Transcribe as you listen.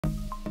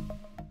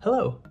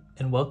Hello,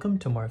 and welcome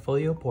to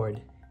Morpholio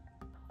Board.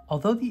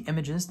 Although the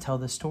images tell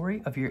the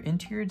story of your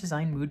interior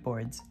design mood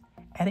boards,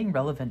 adding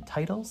relevant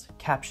titles,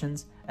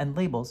 captions, and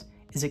labels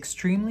is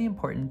extremely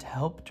important to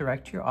help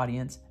direct your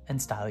audience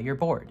and style your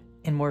board.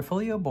 In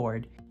Morpholio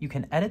Board, you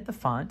can edit the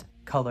font,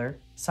 color,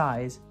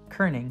 size,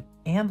 kerning,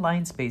 and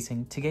line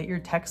spacing to get your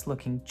text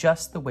looking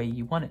just the way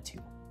you want it to.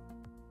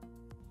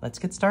 Let's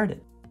get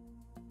started.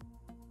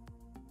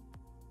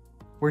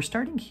 We're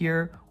starting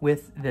here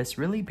with this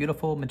really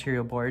beautiful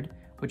material board,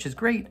 which is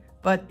great,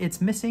 but it's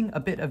missing a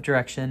bit of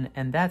direction,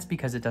 and that's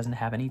because it doesn't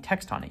have any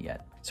text on it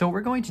yet. So what we're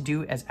going to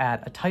do is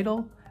add a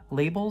title,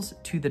 labels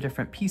to the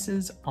different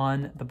pieces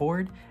on the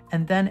board,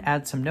 and then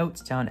add some notes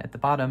down at the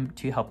bottom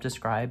to help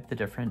describe the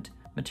different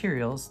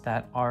materials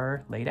that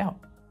are laid out.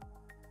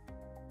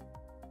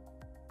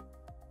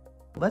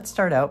 Let's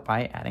start out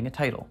by adding a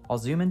title. I'll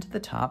zoom into the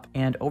top,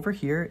 and over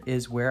here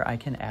is where I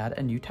can add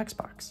a new text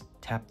box.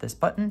 Tap this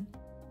button.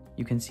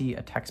 You can see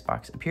a text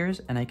box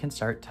appears, and I can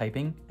start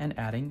typing and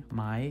adding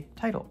my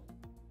title.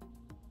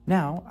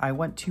 Now I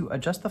want to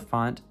adjust the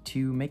font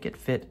to make it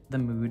fit the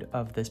mood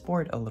of this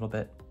board a little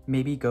bit.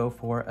 Maybe go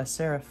for a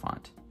serif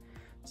font.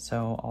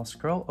 So I'll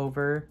scroll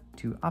over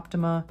to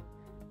Optima,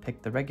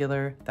 pick the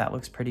regular. That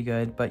looks pretty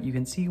good, but you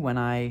can see when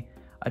I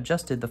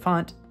adjusted the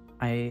font,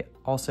 I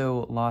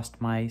also lost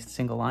my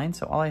single line.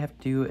 So all I have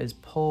to do is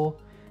pull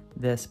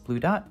this blue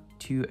dot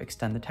to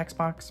extend the text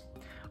box.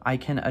 I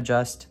can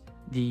adjust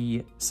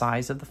the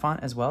size of the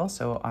font as well,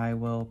 so I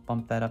will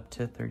bump that up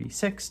to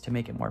 36 to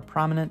make it more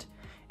prominent.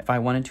 If I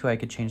wanted to, I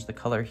could change the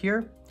color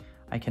here.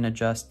 I can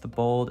adjust the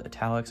bold,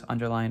 italics,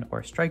 underline,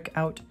 or strike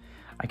out.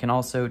 I can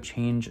also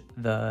change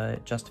the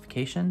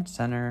justification,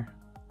 center,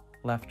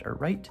 left, or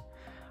right.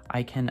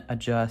 I can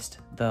adjust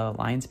the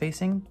line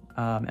spacing,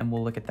 and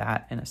we'll look at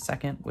that in a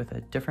second with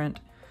a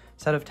different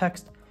set of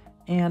text.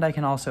 And I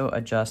can also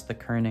adjust the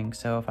kerning.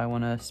 So if I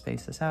want to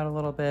space this out a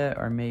little bit,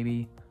 or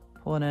maybe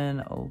pull it in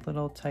a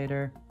little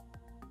tighter,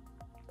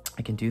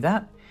 I can do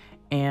that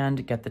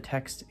and get the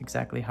text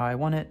exactly how I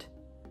want it,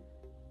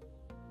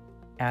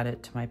 add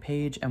it to my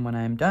page, and when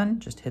I'm done,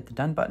 just hit the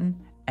done button,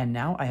 and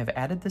now I have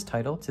added this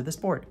title to this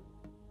board.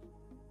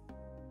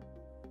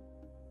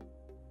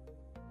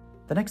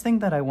 The next thing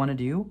that I want to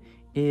do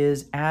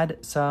is add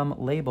some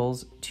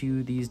labels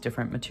to these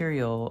different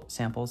material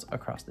samples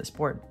across this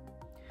board.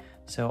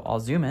 So I'll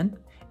zoom in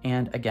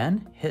and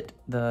again hit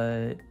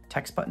the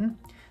text button.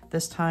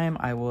 This time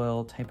I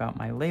will type out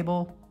my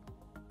label,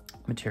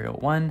 material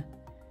 1,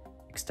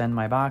 extend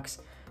my box.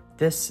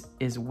 This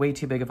is way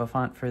too big of a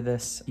font for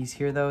this piece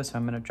here though, so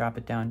I'm going to drop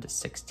it down to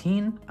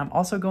 16. I'm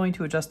also going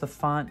to adjust the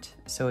font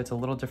so it's a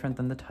little different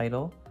than the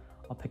title.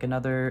 I'll pick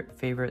another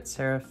favorite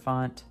serif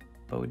font,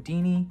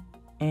 Bodini,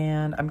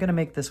 and I'm going to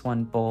make this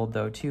one bold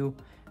though too.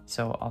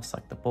 So I'll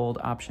select the bold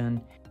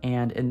option,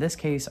 and in this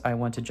case I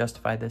want to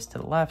justify this to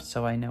the left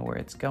so I know where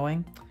it's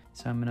going.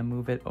 So I'm going to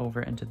move it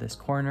over into this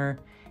corner.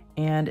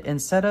 And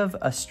instead of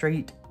a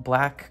straight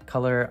black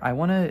color, I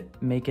want to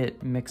make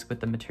it mix with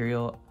the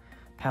material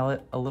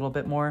palette a little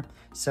bit more.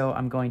 So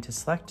I'm going to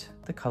select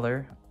the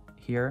color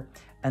here,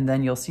 and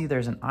then you'll see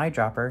there's an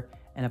eyedropper.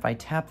 And if I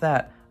tap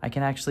that, I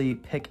can actually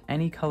pick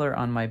any color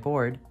on my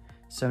board.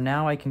 So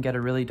now I can get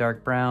a really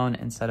dark brown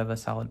instead of a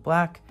solid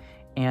black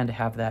and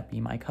have that be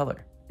my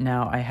color.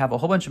 Now I have a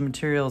whole bunch of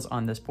materials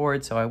on this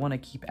board, so I want to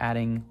keep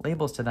adding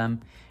labels to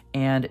them.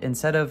 And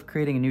instead of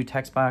creating a new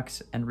text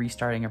box and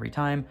restarting every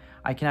time,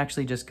 I can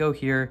actually just go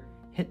here,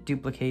 hit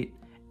duplicate,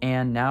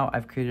 and now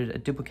I've created a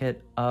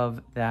duplicate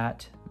of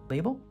that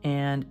label.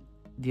 And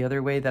the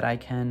other way that I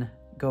can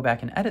go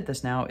back and edit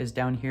this now is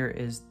down here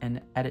is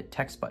an edit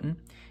text button.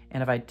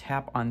 And if I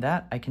tap on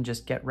that, I can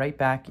just get right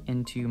back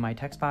into my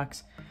text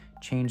box,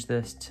 change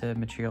this to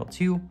material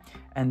 2.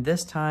 And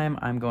this time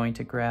I'm going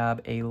to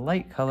grab a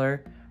light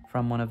color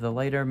from one of the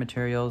lighter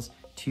materials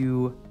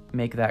to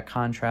make that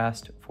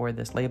contrast for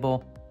this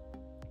label.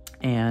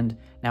 And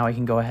now I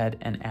can go ahead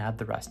and add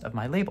the rest of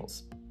my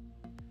labels.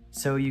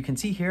 So you can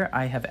see here,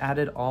 I have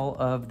added all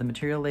of the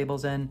material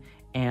labels in,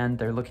 and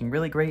they're looking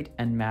really great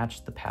and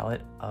match the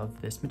palette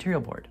of this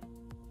material board.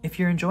 If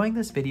you're enjoying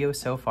this video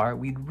so far,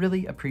 we'd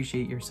really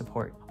appreciate your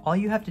support. All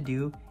you have to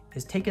do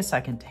is take a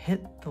second to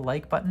hit the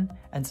like button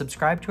and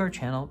subscribe to our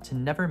channel to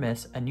never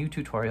miss a new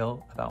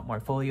tutorial about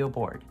Morpholio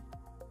Board.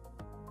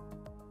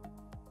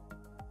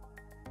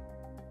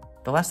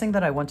 The last thing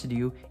that I want to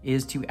do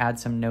is to add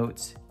some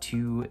notes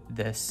to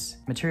this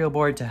material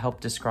board to help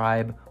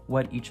describe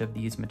what each of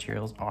these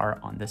materials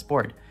are on this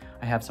board.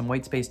 I have some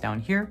white space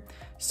down here.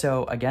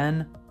 So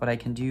again, what I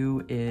can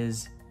do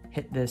is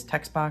hit this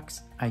text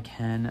box. I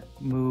can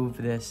move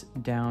this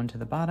down to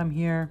the bottom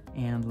here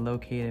and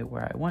locate it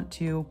where I want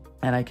to,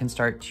 and I can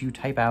start to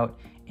type out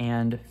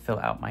and fill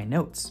out my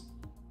notes.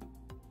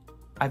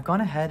 I've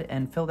gone ahead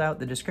and filled out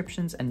the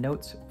descriptions and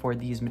notes for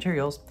these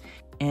materials,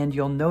 and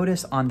you'll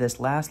notice on this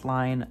last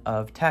line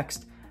of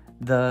text,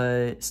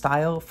 the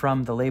style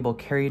from the label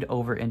carried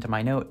over into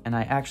my note, and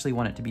I actually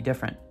want it to be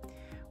different.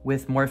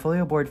 With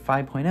Morpholio Board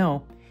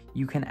 5.0,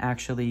 you can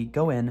actually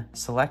go in,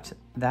 select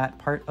that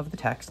part of the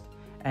text,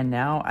 And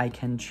now I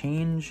can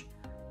change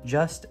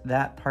just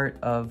that part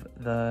of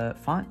the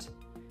font,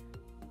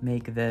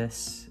 make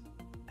this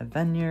a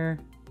veneer,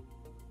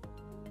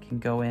 can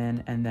go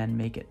in and then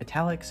make it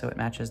italic so it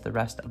matches the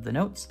rest of the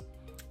notes.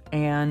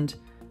 And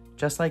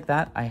just like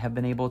that, I have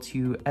been able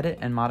to edit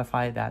and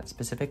modify that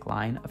specific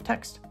line of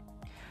text.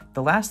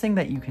 The last thing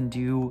that you can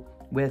do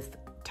with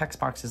text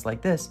boxes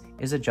like this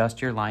is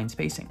adjust your line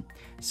spacing.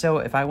 So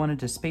if I wanted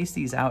to space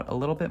these out a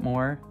little bit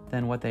more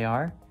than what they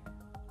are,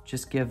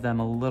 just give them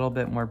a little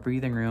bit more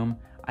breathing room,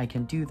 I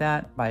can do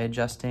that by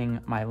adjusting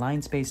my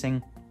line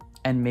spacing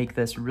and make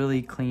this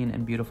really clean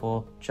and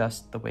beautiful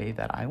just the way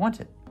that I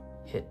want it.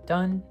 Hit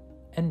done,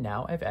 and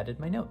now I've added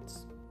my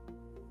notes.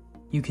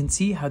 You can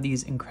see how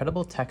these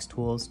incredible text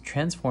tools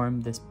transform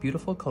this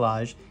beautiful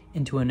collage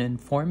into an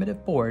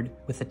informative board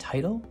with a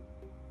title,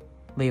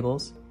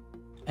 labels,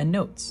 and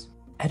notes.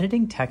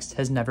 Editing text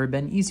has never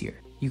been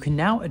easier. You can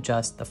now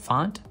adjust the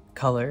font,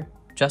 color,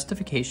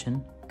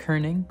 justification,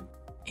 kerning,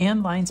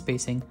 and line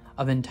spacing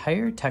of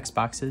entire text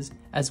boxes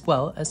as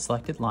well as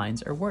selected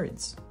lines or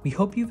words. We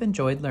hope you've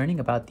enjoyed learning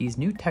about these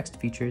new text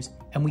features,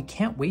 and we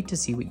can't wait to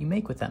see what you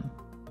make with them.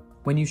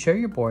 When you share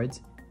your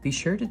boards, be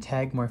sure to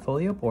tag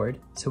Morpholio Board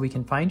so we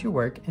can find your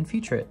work and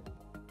feature it.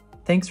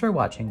 Thanks for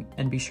watching,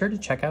 and be sure to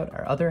check out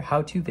our other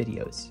how-to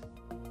videos.